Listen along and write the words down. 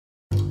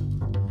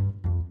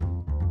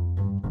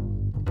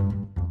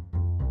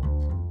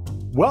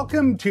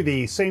Welcome to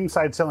the Same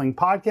Side Selling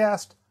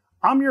Podcast.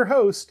 I'm your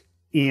host,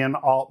 Ian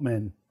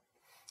Altman.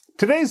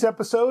 Today's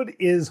episode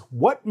is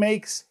what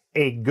makes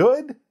a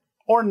good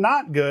or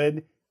not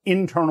good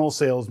internal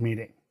sales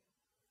meeting.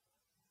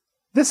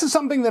 This is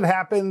something that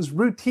happens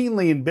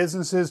routinely in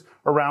businesses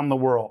around the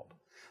world.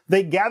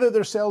 They gather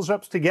their sales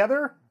reps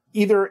together,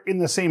 either in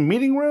the same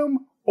meeting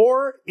room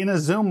or in a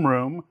Zoom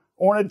room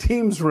or in a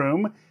Teams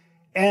room,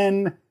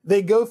 and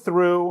they go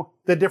through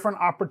the different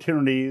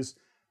opportunities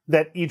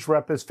that each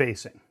rep is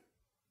facing.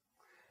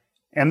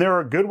 And there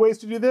are good ways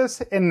to do this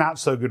and not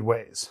so good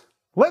ways.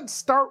 Let's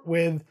start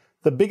with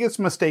the biggest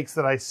mistakes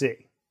that I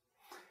see.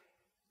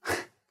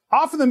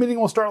 Often the meeting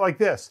will start like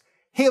this.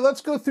 Hey,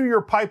 let's go through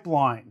your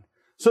pipeline.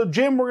 So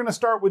Jim, we're going to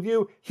start with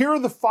you. Here are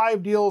the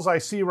 5 deals I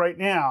see right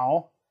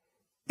now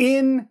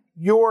in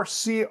your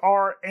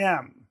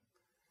CRM.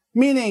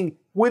 Meaning,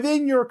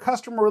 within your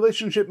customer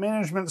relationship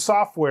management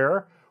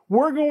software,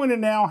 we're going to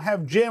now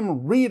have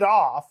Jim read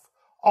off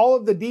all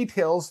of the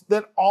details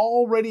that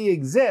already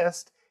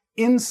exist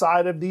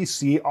inside of the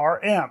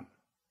CRM.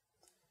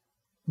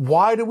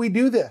 Why do we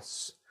do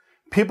this?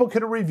 People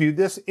could have reviewed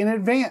this in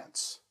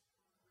advance.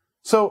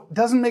 So it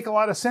doesn't make a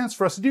lot of sense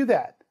for us to do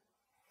that.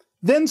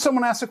 Then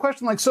someone asks a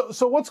question like, so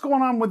what's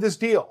going on with this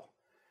deal?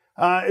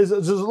 Does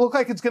it look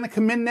like it's going to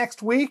come in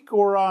next week,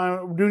 or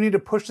do we need to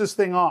push this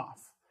thing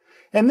off?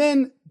 And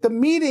then the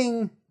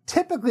meeting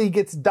typically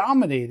gets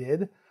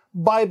dominated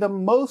by the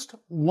most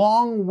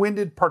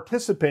long-winded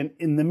participant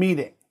in the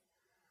meeting.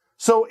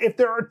 So if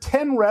there are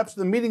 10 reps,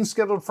 the meeting's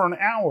scheduled for an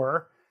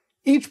hour,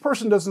 each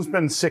person doesn't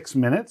spend 6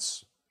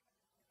 minutes.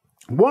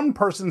 One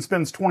person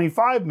spends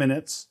 25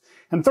 minutes,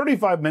 and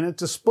 35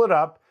 minutes is split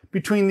up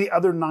between the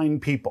other 9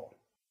 people.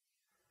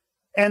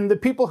 And the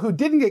people who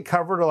didn't get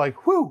covered are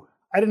like, whew,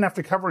 I didn't have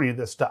to cover any of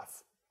this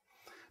stuff.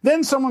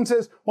 Then someone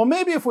says, well,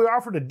 maybe if we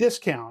offered a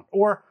discount,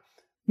 or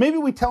maybe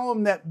we tell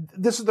them that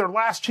this is their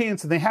last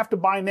chance and they have to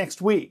buy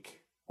next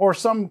week, or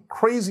some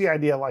crazy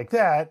idea like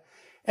that.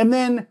 And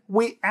then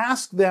we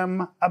ask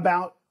them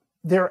about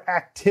their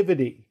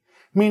activity,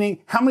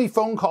 meaning how many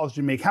phone calls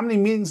did you make? How many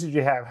meetings did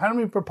you have? How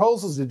many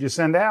proposals did you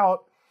send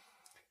out?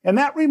 And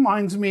that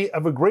reminds me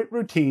of a great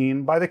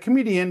routine by the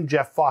comedian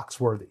Jeff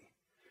Foxworthy.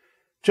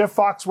 Jeff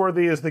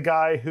Foxworthy is the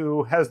guy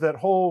who has that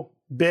whole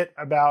bit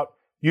about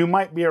you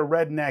might be a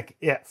redneck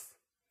if.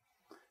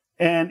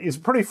 And he's a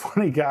pretty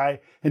funny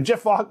guy. And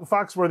Jeff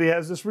Foxworthy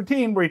has this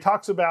routine where he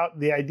talks about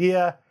the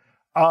idea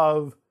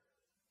of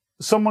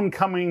someone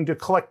coming to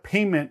collect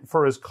payment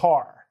for his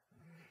car.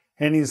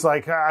 And he's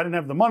like, I didn't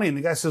have the money. And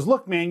the guy says,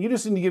 look, man, you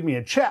just need to give me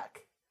a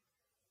check.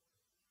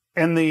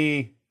 And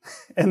the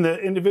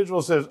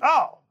individual says,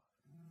 oh,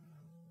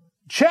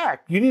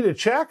 check? You need a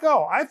check?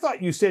 Oh, I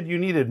thought you said you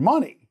needed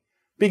money,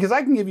 because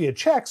I can give you a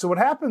check. So what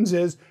happens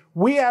is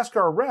we ask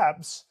our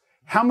reps,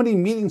 how many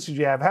meetings did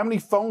you have? How many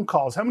phone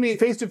calls? How many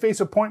face-to-face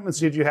appointments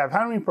did you have?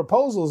 How many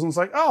proposals? And it's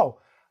like, oh,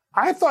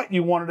 I thought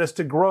you wanted us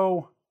to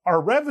grow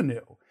our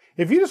revenue.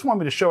 If you just want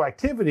me to show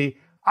activity,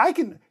 I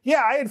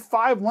had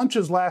 5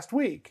 lunches last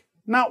week.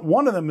 Not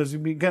one of them is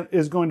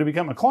going to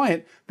become a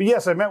client, but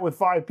yes, I met with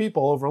 5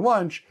 people over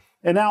lunch,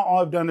 and now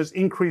all I've done is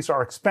increase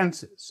our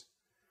expenses.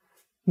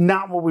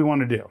 Not what we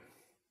want to do.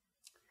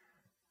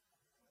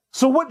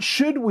 So what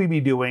should we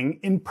be doing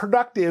in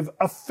productive,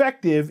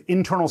 effective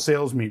internal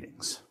sales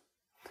meetings?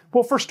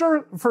 Well,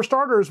 for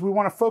starters, we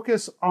want to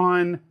focus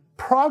on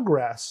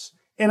progress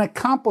and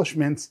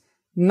accomplishments,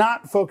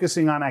 not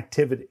focusing on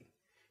activity.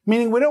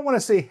 Meaning we don't want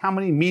to say how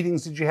many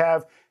meetings did you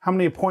have, how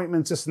many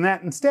appointments, this and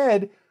that.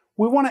 Instead,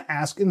 we want to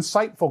ask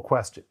insightful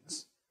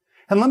questions.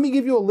 And let me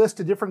give you a list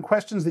of different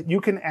questions that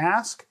you can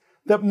ask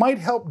that might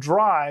help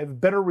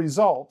drive better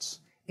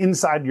results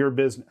inside your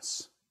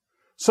business.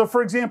 So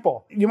for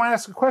example, you might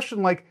ask a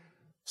question like,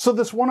 so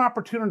this one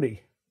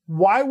opportunity,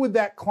 why would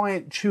that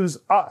client choose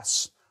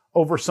us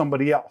over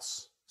somebody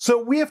else?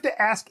 So we have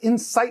to ask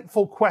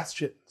insightful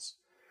questions.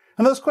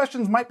 And those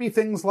questions might be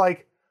things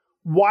like,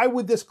 why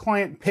would this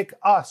client pick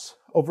us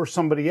over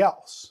somebody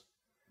else?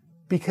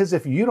 Because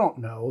if you don't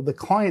know, the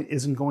client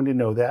isn't going to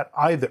know that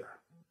either.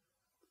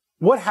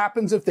 What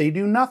happens if they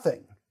do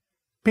nothing?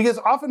 Because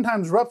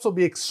oftentimes reps will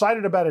be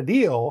excited about a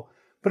deal,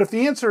 but if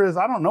the answer is,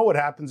 I don't know what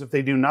happens if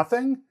they do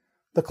nothing,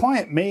 the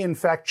client may in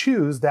fact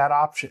choose that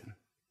option.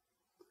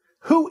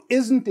 Who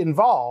isn't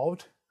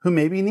involved, who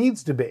maybe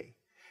needs to be?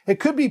 It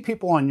could be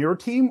people on your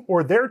team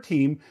or their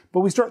team,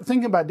 but we start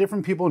thinking about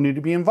different people who need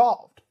to be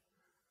involved.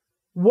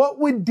 What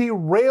would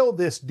derail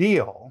this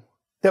deal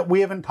that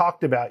we haven't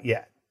talked about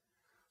yet?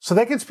 So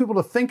that gets people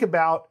to think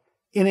about,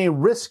 in a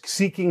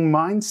risk-seeking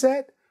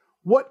mindset,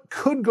 what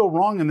could go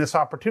wrong in this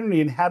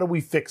opportunity and how do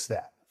we fix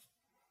that?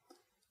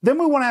 Then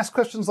we want to ask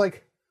questions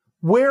like,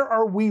 where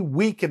are we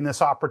weak in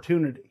this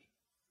opportunity?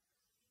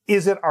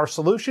 Is it our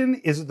solution?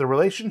 Is it the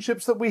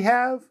relationships that we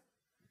have?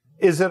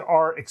 Is it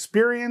our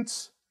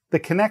experience, the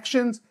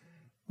connections?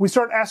 We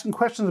start asking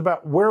questions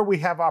about where we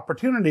have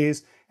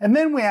opportunities, and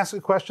then we ask a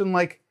question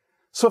like,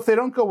 so if they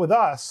don't go with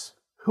us,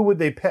 who would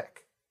they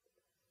pick?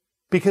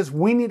 Because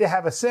we need to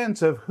have a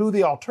sense of who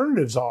the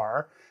alternatives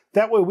are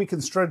That way we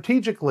can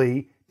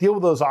strategically deal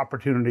with those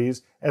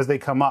opportunities as they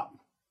come up.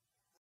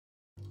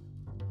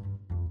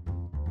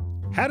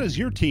 How does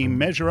your team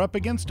measure up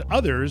against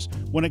others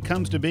when it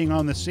comes to being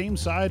on the same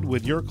side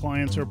with your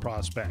clients or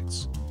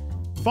prospects?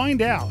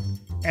 Find out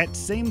at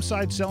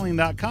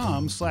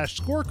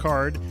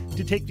samesideselling.com/scorecard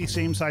to take the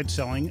Same Side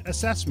Selling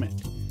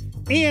assessment.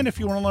 And if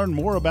you want to learn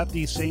more about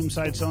the Same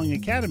Side Selling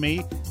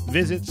Academy,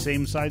 visit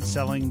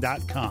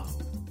samesideselling.com.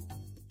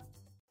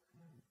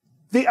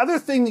 The other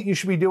thing that you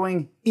should be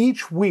doing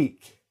each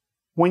week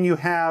when you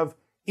have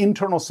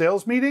internal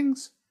sales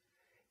meetings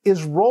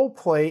is role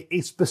play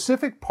a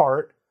specific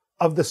part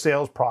of the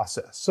sales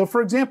process. So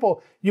for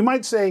example, you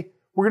might say,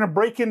 we're going to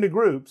break into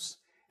groups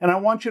and I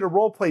want you to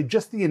role play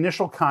just the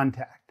initial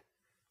contact.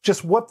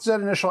 Just what's that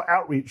initial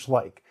outreach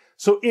like?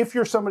 So if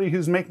you're somebody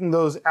who's making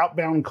those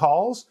outbound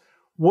calls,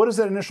 what does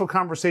that initial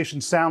conversation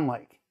sound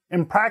like?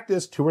 And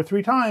practice 2 or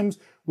 3 times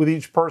with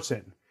each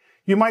person.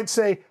 You might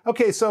say,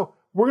 okay, so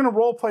we're going to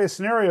role play a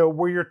scenario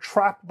where you're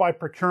trapped by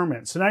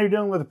procurement. So now you're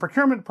dealing with a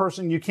procurement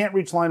person, you can't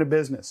reach line of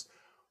business.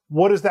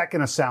 What is that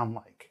going to sound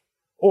like?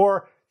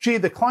 Or, gee,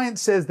 the client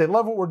says they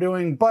love what we're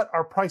doing, but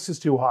our price is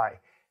too high.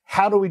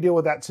 How do we deal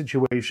with that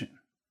situation?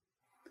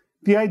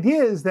 The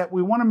idea is that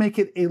we want to make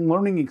it a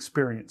learning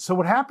experience. So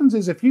what happens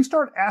is if you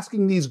start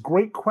asking these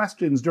great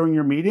questions during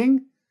your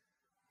meeting,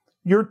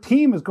 your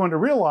team is going to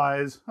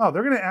realize, oh,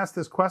 they're going to ask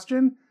this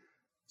question,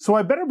 so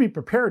I better be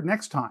prepared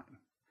next time.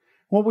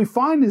 What we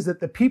find is that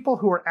the people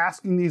who are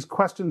asking these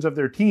questions of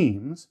their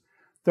teams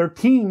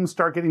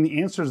start getting the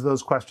answers to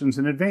those questions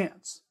in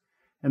advance.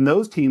 And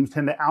those teams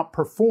tend to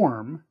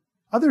outperform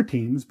other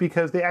teams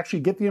because they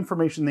actually get the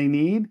information they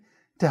need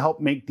to help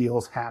make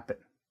deals happen.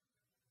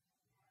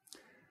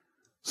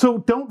 So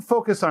don't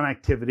focus on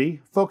activity,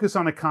 focus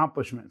on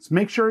accomplishments.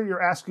 Make sure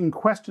you're asking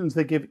questions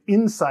that give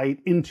insight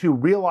into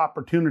real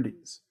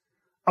opportunities.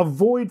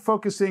 Avoid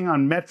focusing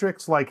on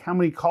metrics like how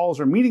many calls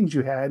or meetings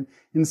you had.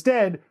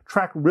 Instead,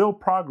 track real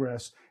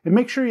progress and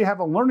make sure you have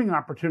a learning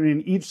opportunity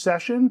in each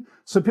session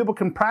so people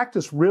can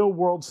practice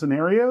real-world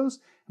scenarios.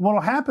 And what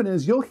will happen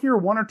is you'll hear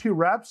 1 or 2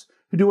 reps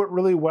who do it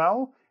really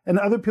well, and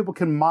other people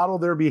can model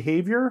their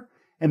behavior,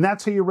 and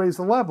that's how you raise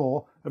the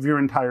level of your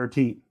entire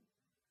team.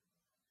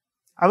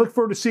 I look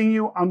forward to seeing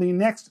you on the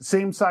next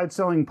Same Side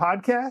Selling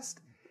podcast.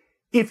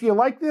 If you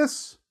like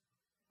this,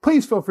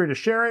 please feel free to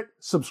share it,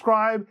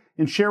 subscribe,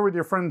 and share with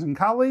your friends and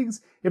colleagues.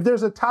 If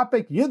there's a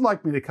topic you'd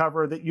like me to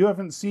cover that you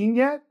haven't seen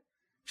yet,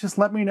 just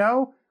let me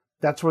know.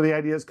 That's where the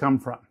ideas come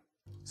from.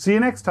 See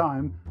you next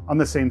time on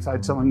the Same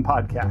Side Selling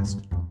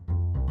podcast.